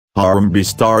Harambee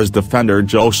Stars defender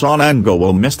Joash Onyango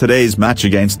will miss today's match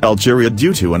against Algeria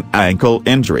due to an ankle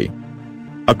injury.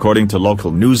 According to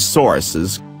local news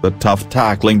sources, the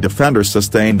tough-tackling defender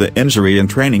sustained the injury in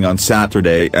training on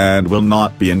Saturday and will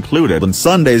not be included in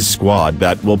Sunday's squad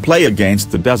that will play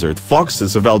against the Desert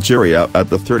Foxes of Algeria at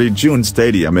the 30 June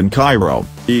Stadium in Cairo,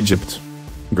 Egypt.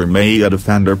 A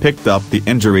defender picked up the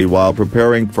injury while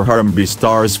preparing for Harambee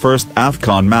Stars' first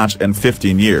AFCON match in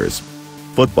 15 years.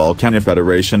 Football Kenya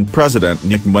Federation President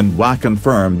Joash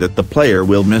confirmed that the player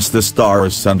will miss the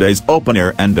Stars' Sunday's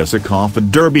opener and a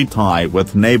CAF derby tie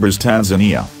with neighbours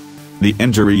Tanzania. The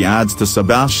injury adds to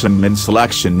Sebastian Min's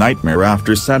selection nightmare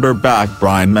after centre-back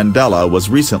Brian Mandela was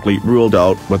recently ruled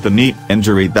out with a knee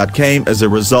injury that came as a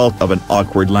result of an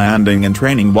awkward landing in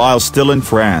training while still in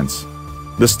France.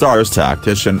 The Stars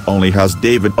tactician only has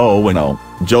David Owino,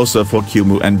 Joseph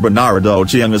Okumu and Bernardo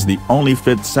Chiang as the only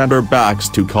fit centre-backs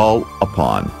to call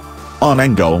upon.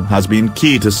 Onyango has been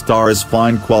key to Stars'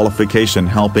 fine qualification,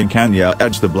 helping Kenya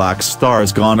edge the Black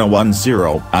Stars Ghana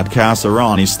 1-0 at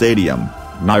Kasarani Stadium,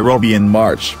 Nairobi in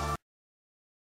March.